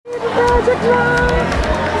Project Live.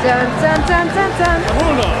 Dun dun dun dun dun.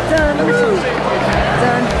 Hold on. Dun dun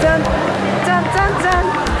dun dun dun dun.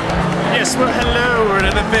 Yes, well, hello. We're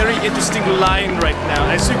at a very interesting line right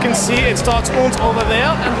now. As you can see, it starts over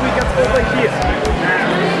there, and we get over here.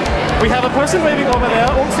 We have a person waving over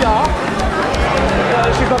there. Ja.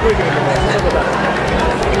 She's not waving anymore.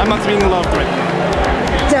 I'm not being loved right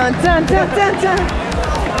now. Dun dun dun dun dun.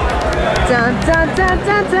 Dun dun dun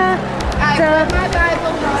dun dun. Dun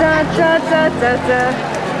dun dun dun dun dun.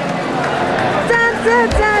 Dun dun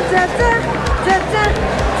dun dun dun dun dun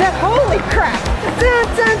dun. Holy crap! Dun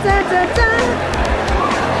dun dun dun dun.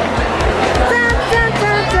 Dun dun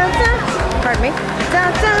dun dun dun. Pardon me.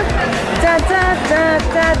 Dun dun dun dun dun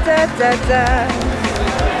dun dun dun dun.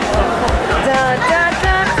 Dun dun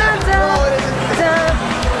dun dun dun.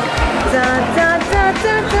 Dun dun dun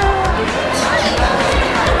dun dun.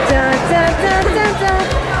 Dun dun dun dun dun.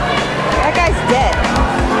 That guy's dead.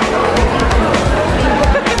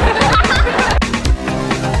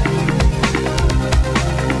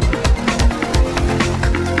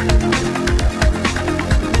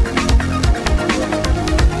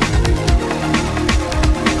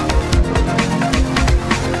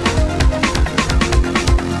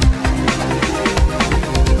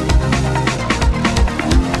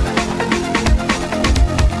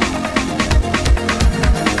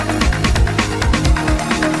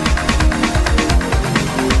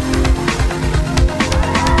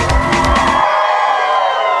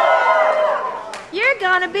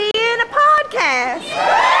 Gonna be in a podcast.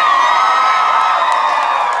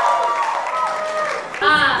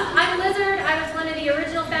 I'm Lizard. I was one of the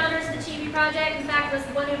original founders of the Chibi Project. In fact, was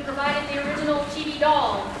the one who provided the original Chibi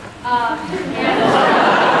doll.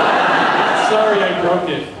 Sorry, I broke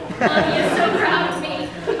it. He is so proud of me.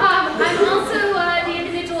 I'm also the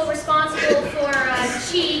individual responsible for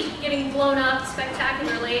Chi getting blown up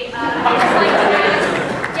spectacularly.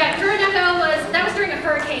 That was during a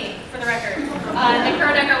hurricane, for the record. The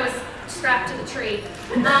Ken-ohki was strapped to the tree.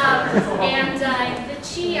 The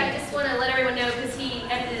Chi, I just want to let everyone know because he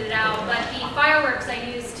edited it out, but the fireworks I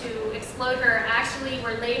used to explode her actually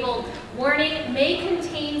were labeled, warning, may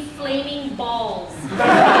contain flaming balls.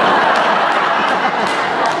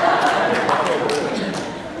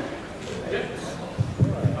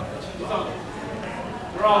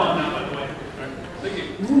 We're all on now, by the way. Thank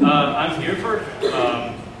you. I'm here for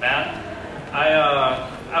Matt.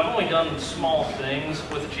 I've only done small things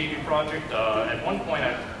with the Chibi Project. At one point,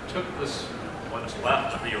 I took this, what's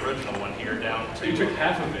left of the original one here down to... You took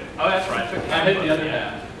half of it. Oh, that's right. I took half I hit of the other it,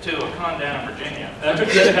 half. To a con down in Virginia. And I took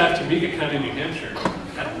the other half to Meeka County, New Hampshire.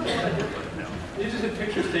 I don't know what I did with it now. You just had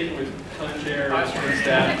pictures taken with con chair, I restaurant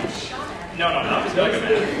staff. No, that was Mega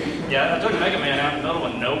Man. Yeah, I took Mega Man out in the middle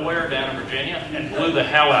of nowhere down in Virginia and blew the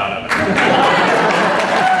hell out of it.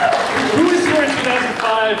 Who was here in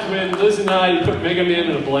 2005 when Liz and I put Mega Man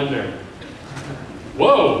in a blender?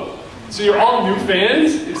 Whoa! So you're all new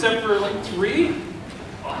fans, except for like 3?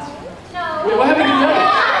 Awesome. No. Wait, what happened to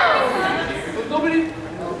you? Nobody?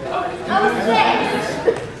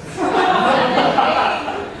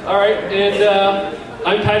 All right, and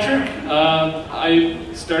I'm Patrick. I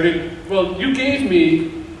started, well, you gave me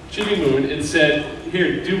Chibi Moon and said,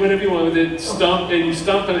 here, do whatever you want with it, stomp, and you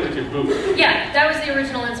stomped on it with your boot. Yeah, that was the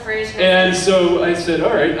original inspiration. And so I said,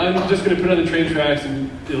 all right, I'm just going to put it on the train tracks and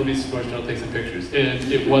it'll be smushed and I'll take some pictures. And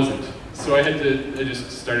it wasn't. So I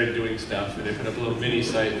just started doing stuff and I put up a little mini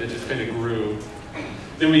site and it just kind of grew.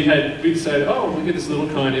 Then we decided, oh, we'll get this little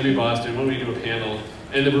con in Boston, why don't we do a panel?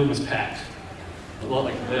 And the room was packed. A lot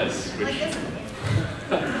like this.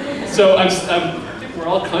 So I think we're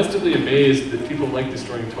all constantly amazed that people like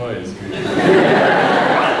destroying toys.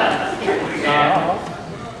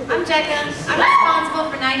 I'm Jekka. I'm responsible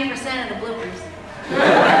for 90% of the bloopers.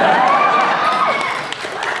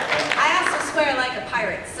 I also swear like a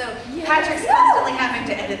pirate, so Patrick's constantly having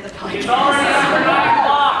to edit the podcast. It's already after 9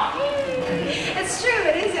 o'clock. It's true,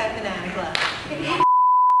 it is after 9 o'clock.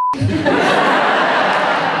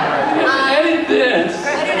 Edit this!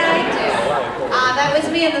 What did I do? That was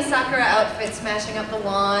me in the Sakura outfit smashing up the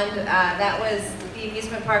wand. That was the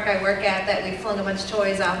amusement park I work at that we flung a bunch of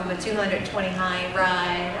toys off of a 220 high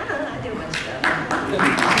ride. I do a bunch of stuff.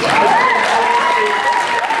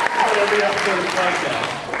 Every episode of the podcast.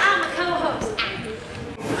 I'm a co-host.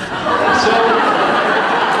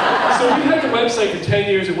 So we had the website for 10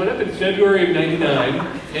 years. It went up in February of '99,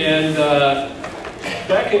 and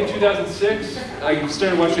back in 2006, I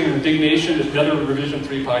started watching Indignation, another Revision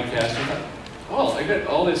 3 podcast. I thought, oh, I got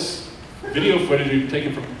all this video footage we've been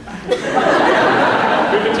taking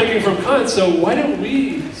from cons, so why don't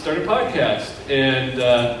we start a podcast? And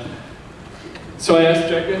So I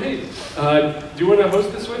asked Jekka, hey, do you want to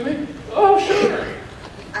host this with me? Oh, sure.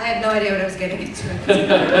 I had no idea what I was getting into.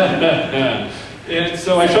 And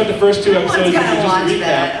so I shot the first 2 episodes, which is just a watch recap.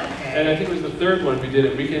 that. Okay. And I think it was the 3rd one we did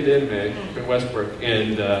at Weekend Anime in Westbrook,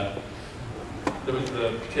 and there was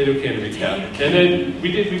the potato can recap. And then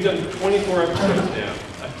we've done 24 episodes now.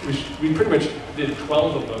 We pretty much did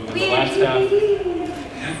 12 of them in the last half.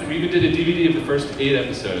 We even did a DVD of the first 8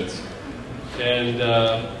 episodes. And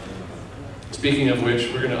speaking of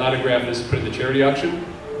which, we're going to autograph this and put it in the charity auction.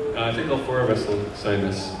 I think all 4 of us will sign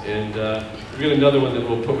this. And we've got another one that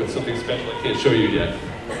we'll put with something special I can't show you yet.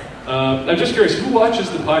 I'm just curious, who watches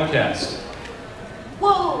the podcast?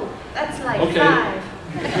 Whoa, that's like Okay. 5.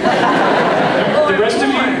 The rest of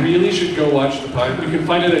you really should go watch the podcast. You can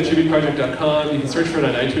find it at chibiproject.com. You can search for it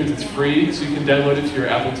on iTunes. It's free, so you can download it to your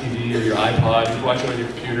Apple TV or your iPod. You can watch it on your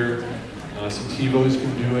computer. Some TiVos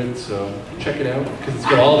can do it, so check it out, because it's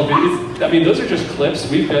got all the videos. I mean, those are just clips.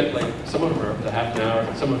 We've got, like, some of them are up to half an hour,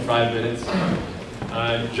 some are 5 minutes.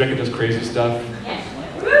 Jekka does crazy stuff.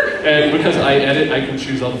 And because I edit, I can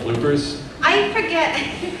choose all the bloopers. I forget.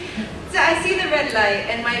 So I see the red light,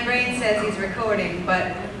 and my brain says he's recording,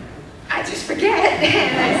 but I just forget.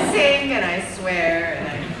 And I sing, and I swear,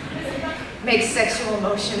 and I make sexual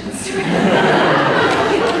motions.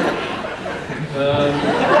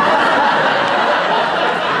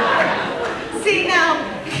 See, now,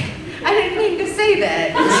 I didn't mean to say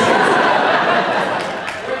that.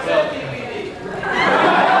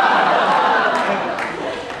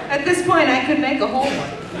 At this point, I could make a whole one.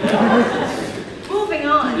 Moving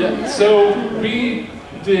on. Yeah, so we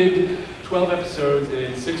did 12 episodes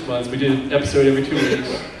in 6 months. We did an episode every 2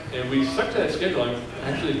 weeks, and we stuck to that schedule. I'm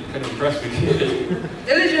actually kind of impressed we did.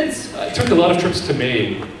 Diligence. It took a lot of trips to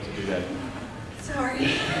Maine to do that.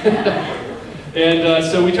 Sorry. And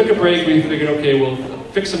so we took a break. We figured, okay, we'll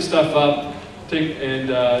fix some stuff up, I'm going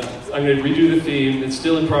to redo the theme. It's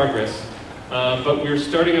still in progress, but we're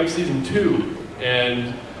starting up season 2.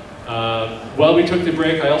 And while we took the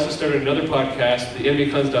break, I also started another podcast, the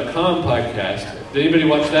animecons.com podcast. Did anybody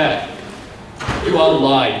watch that? You all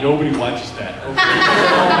lied. Nobody watches that. Okay.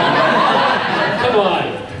 Come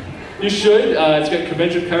on. You should. It's got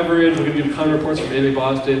convention coverage. We're going to do con reports from Anime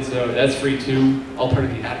Boston, so that's free too. All part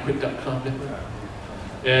of the adequate.com network.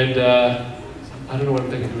 And I don't know what I'm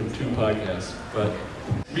thinking of doing 2 podcasts, but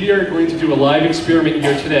we are going to do a live experiment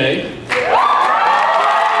here today. And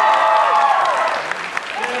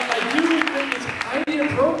I do think it's highly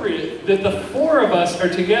appropriate that the 4 of us are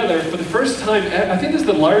together for the first time. I think this is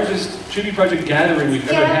the largest Chibi Project gathering we've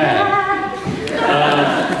ever had.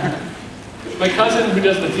 My cousin, who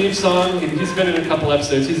does the theme song, he's been in a couple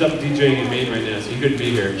episodes. He's up DJing in Maine right now, so he couldn't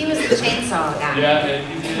be here. He was the chainsaw guy. Yeah, and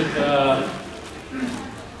he did,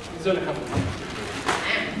 he's done a couple.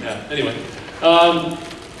 Yeah, anyway.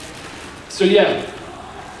 So yeah,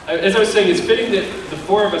 as I was saying, it's fitting that the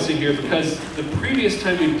 4 of us are here because the previous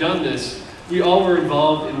time we've done this, we all were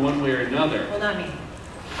involved in one way or another. Well, not me.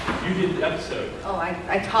 You did the episode. Oh,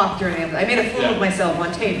 I talked during the episode. I made a fool of myself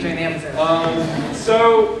on tape during the episode.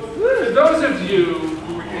 So, for those of you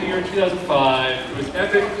who were here in 2005, it was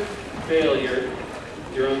epic failure.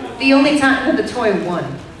 You're on The only time that the toy won.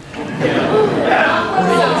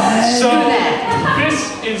 Yeah. So, this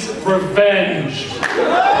is revenge. We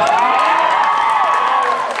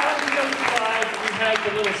had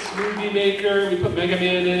the little smoothie maker, we put Mega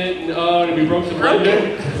Man in it, and we broke the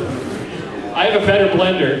blender. I have a better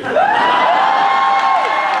blender.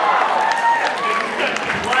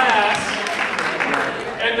 Glass.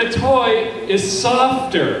 And the toy is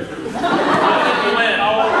softer. We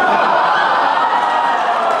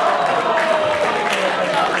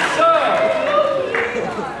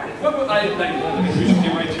should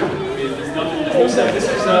get right to it. There's no set. This is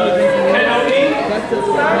Ken-ohki from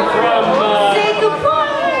Say goodbye!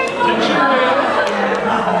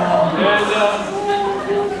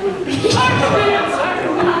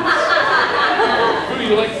 And you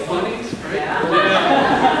like bunnies, right?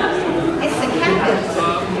 Yeah. It's the cactus.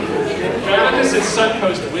 I got this at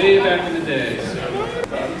Suncoast way back in the day. So.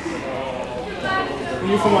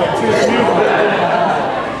 You from like 2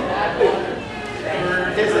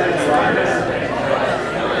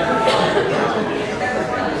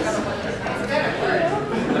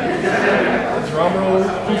 Drum roll.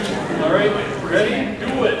 All right, ready? Do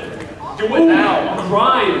it. Do it now.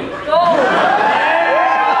 Grind. Go!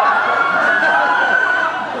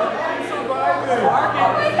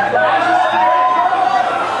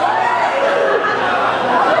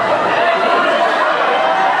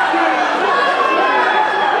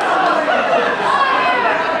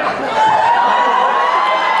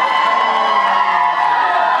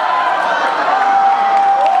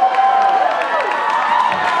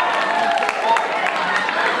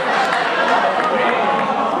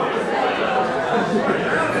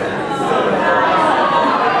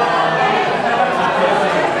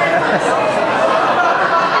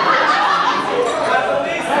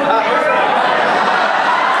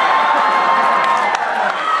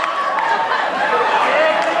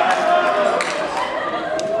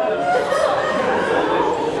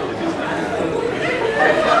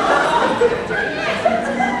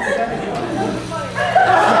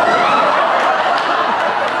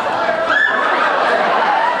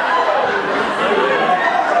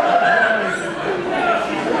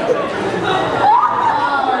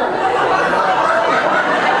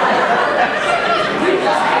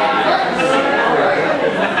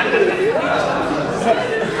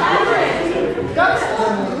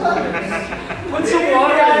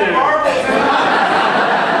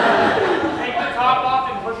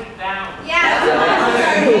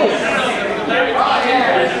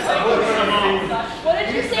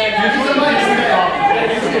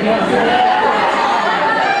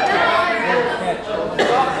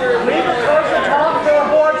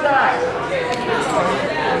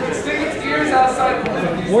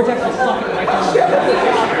 vortex will suck it right down.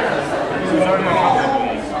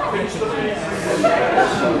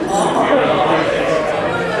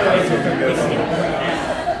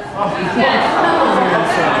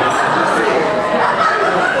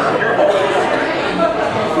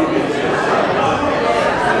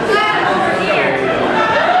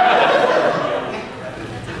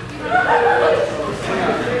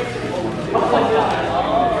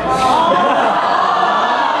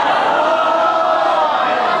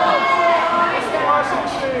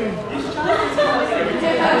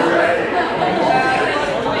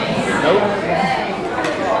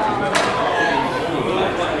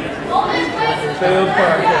 Failed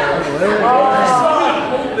podcast.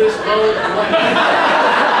 Hold this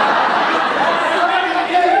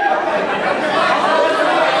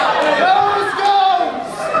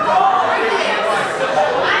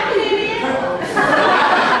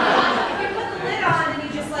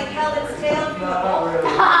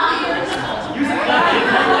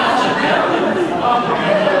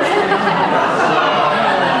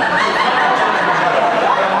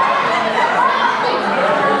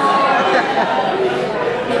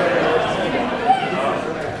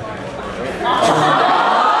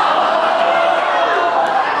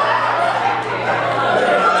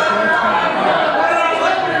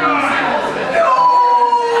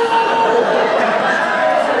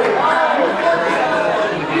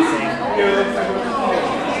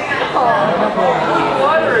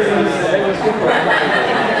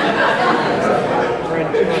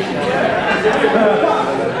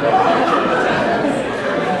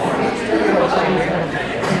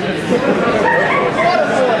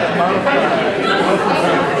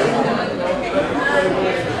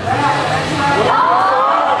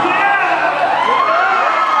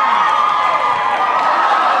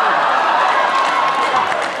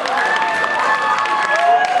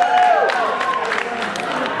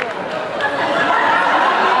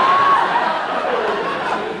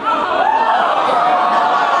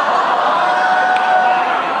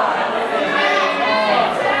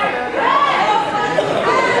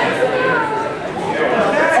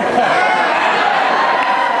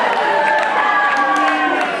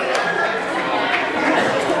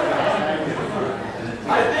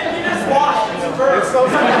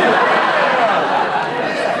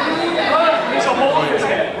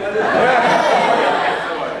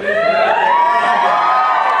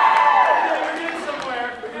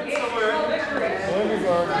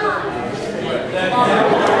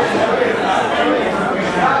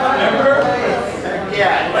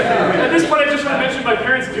At this point, I just want to mention my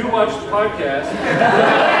parents do watch the podcast.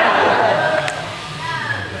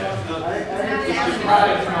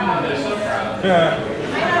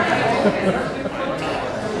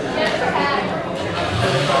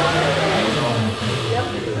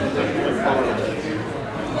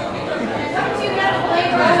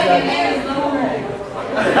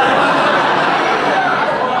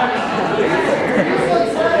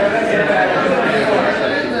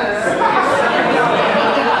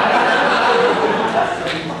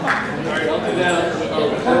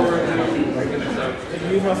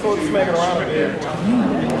 Use my sword to smack it around a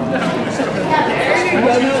bit.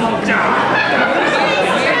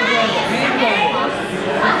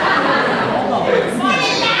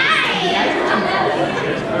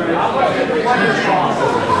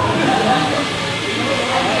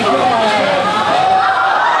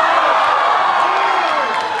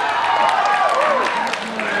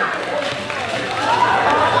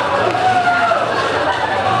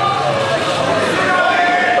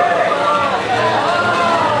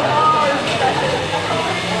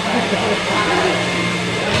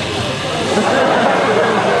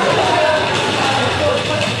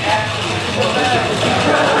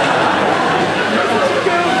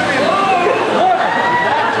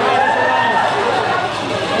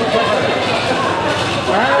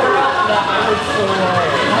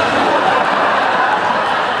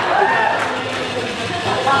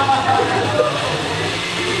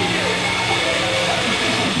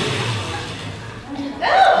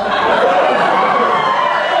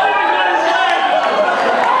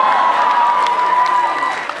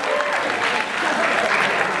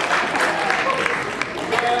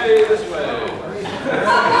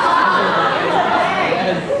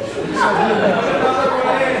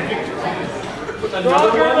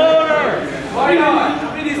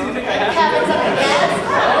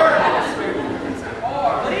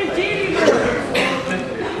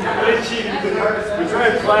 We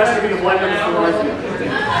tried plastic in the blender before.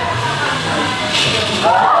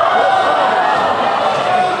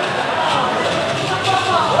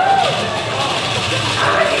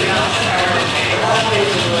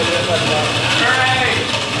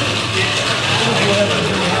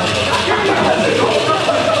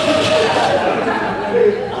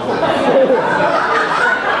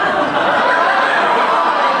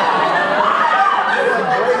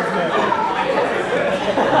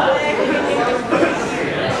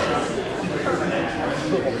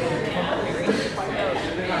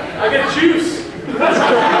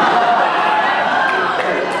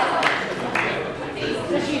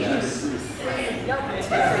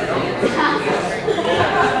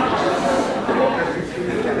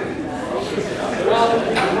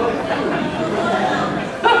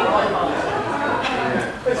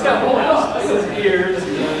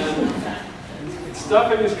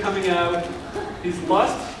 stuffing is coming out. He's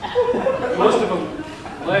lost most of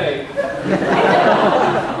a leg.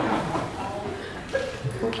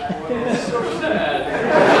 So sad.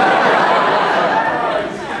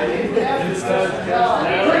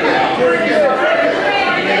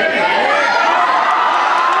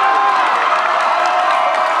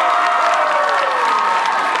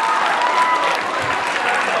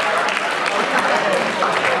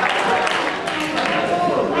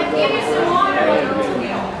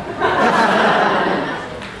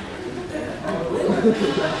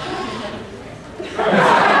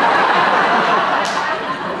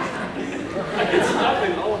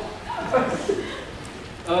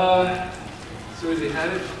 So has he had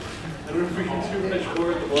it? I don't know if we can too much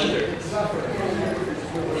more at the blender.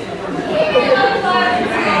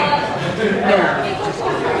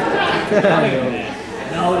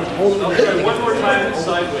 I'll try one more time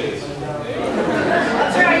sideways.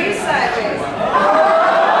 I'll try you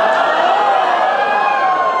sideways.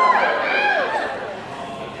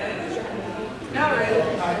 Not really.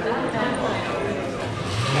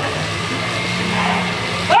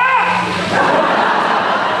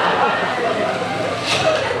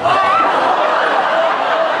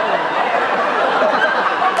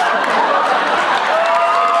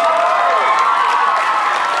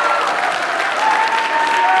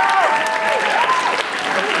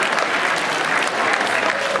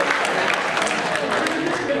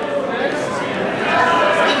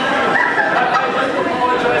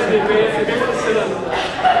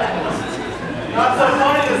 Not so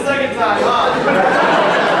funny the second time, huh?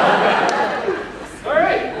 All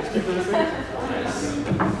right, let's keep this thing.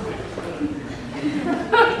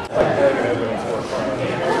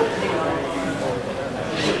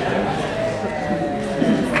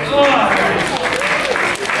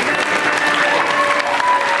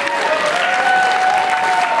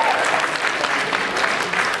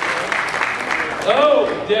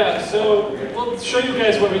 Oh, yeah, so we'll show you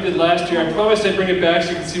guys what we did last year. I promised I'd bring it back so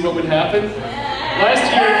you can see what would happen. Last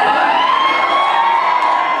year,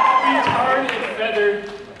 we tarred and feathered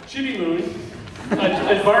Chibi Moon,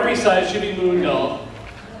 a Barbie-sized Chibi Moon doll,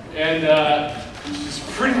 and she's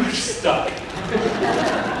pretty much stuck.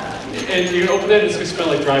 And you can open it and it's going to smell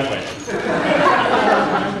like driveway.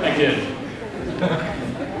 Again.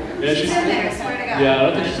 Yeah, she's, She's in there, I swear to God. yeah, I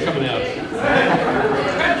don't think she's coming out.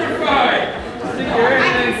 Petrified! Stick your I head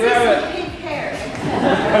in can and see grab some it. pink hair.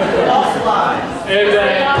 And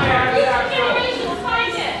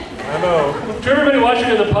I know. to everybody watching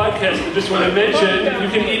on the podcast, I just want to mention, you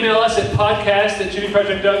can email us at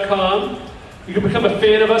podcast@chibiproject.com. You can become a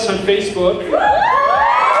fan of us on Facebook.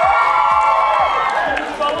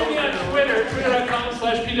 Follow me on Twitter,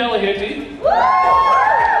 twitter.com/pdelahanty.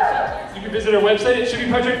 You can visit our website at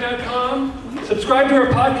chibiproject.com. Subscribe to our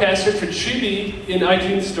podcast, search for Chibi in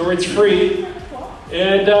iTunes Store, it's free.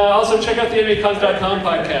 And also check out the animecons.com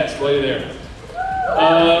podcast while you're there.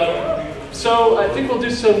 So I think we'll do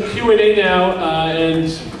some Q&A now, and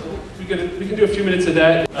we can do a few minutes of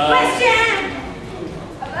that. Question!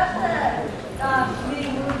 About the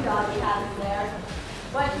Chibi Moon dog you have there,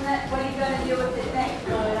 what are you going to do with it next?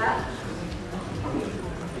 Blow it up?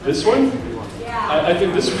 This one? Yeah. I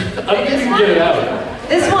think this one, I don't think we can get it out.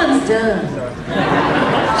 This one's done.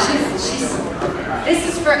 This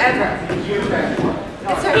is forever.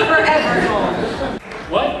 It's her forever home.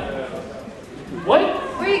 What? What?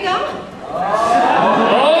 Where are you going?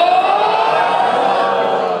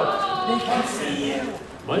 Oh! They can see you.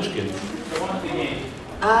 Munchkin.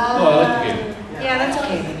 Oh, I like the game. yeah, that's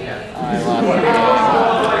okay.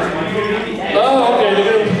 Oh, okay,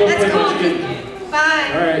 they're gonna go That's play cool. Munchkin. Bye.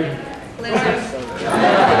 All right. Losers.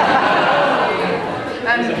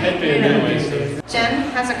 It's a headband anyway, so. Jen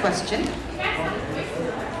has a question.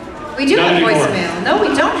 We do Not have anymore. voicemail. No, we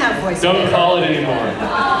don't have voicemail. Don't call it anymore.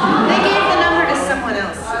 They gave the number to someone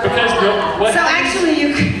else. Because what? So actually,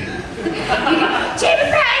 you could. Chibi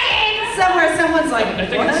Project! Somewhere, someone's like, I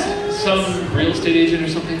think what? it's some real estate agent or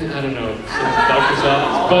something. I don't know. Some doctor's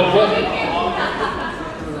office. But what?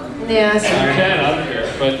 Yeah, You sorry. can, I don't care.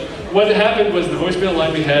 But what happened was the voicemail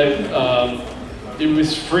line we had, it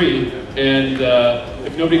was free, and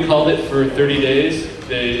if nobody called it for 30 days,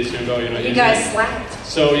 they assumed, oh, You guys slacked.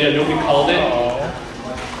 So yeah, nobody called it.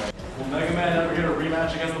 Will Mega Man ever get a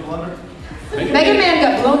rematch against the Blender? Mega Man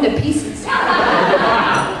got blown to pieces.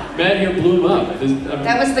 Matt here blew him up.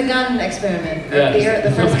 That was the gun experiment. Yeah, The there's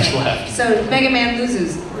first not much one. left. So Mega Man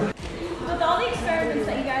loses. With all the experiments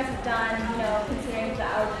that you guys have done, considering the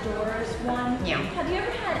outdoors one, Yeah. have you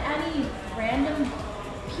ever had any random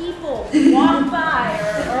people walk by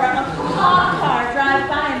or a cop car drive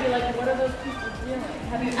by and be like, what are those people doing?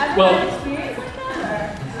 Have you ever Well, had an experience like that?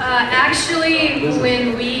 Actually,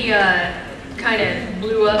 when we kind of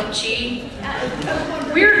blew up Chi,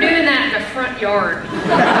 we were doing that in the front yard.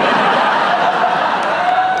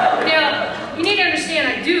 Now, you need to understand,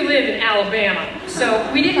 I do live in Alabama, so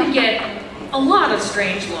we didn't get a lot of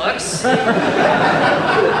strange looks. They're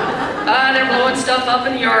blowing stuff up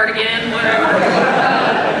in the yard again, whatever.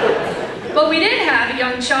 But we did have a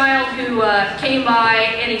young child who came by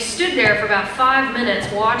and he stood there for about 5 minutes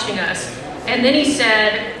watching us. And then he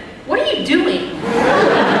said, "What are you doing?"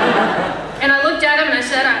 And I looked at him and I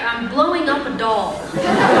said, "I'm blowing up a doll."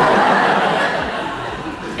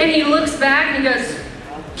 And he looks back and he goes,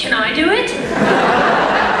 "Can I do it?"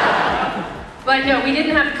 But no, we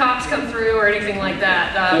didn't have the cops come through or anything like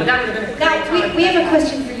that. That would have been a great time. Now, we have a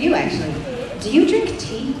question for you, actually. Do you drink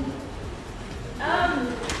tea?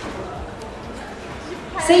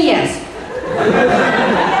 Say yes.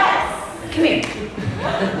 Yes. Come here.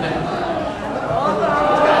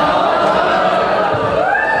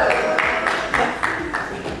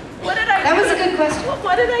 That was a good question.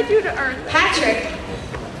 What did I do to earn that? Patrick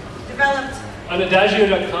developed On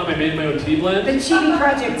Adagio.com, I made my own tea blend. the Chibi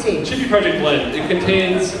Project tea. Chibi Project blend. It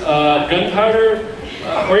contains gunpowder,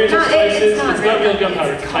 oriental It's spices. not It's not real real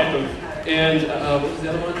gunpowder, gunpowder. type of. And what was the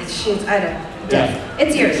other one? Shoot, I don't. Yeah.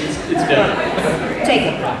 It's yours. It's dead. Take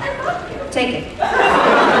it. Take it. Before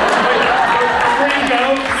you go,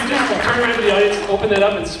 you just turn around to the audience, open that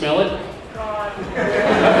up, and smell it.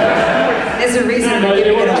 There's a reason No, we're they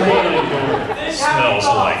giving won't it smell away. it anymore. Smells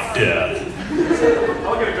like death.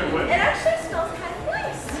 I'll get a good whip. It actually smells kind of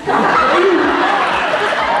nice.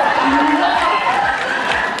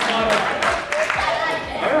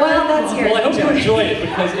 Well, that's yours. Well, I hope you Enjoy. enjoy it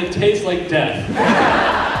because it tastes like death.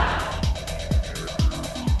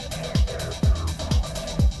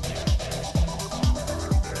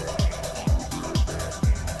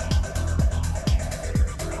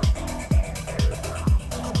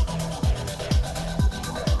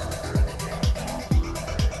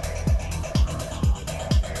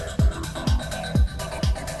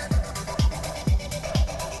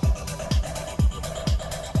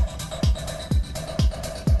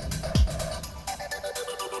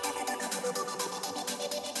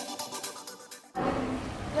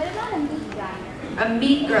 What about a meat grinder? A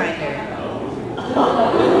meat grinder.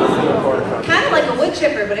 Kind of like a wood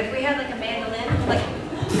chipper, but if we had like a mandolin, like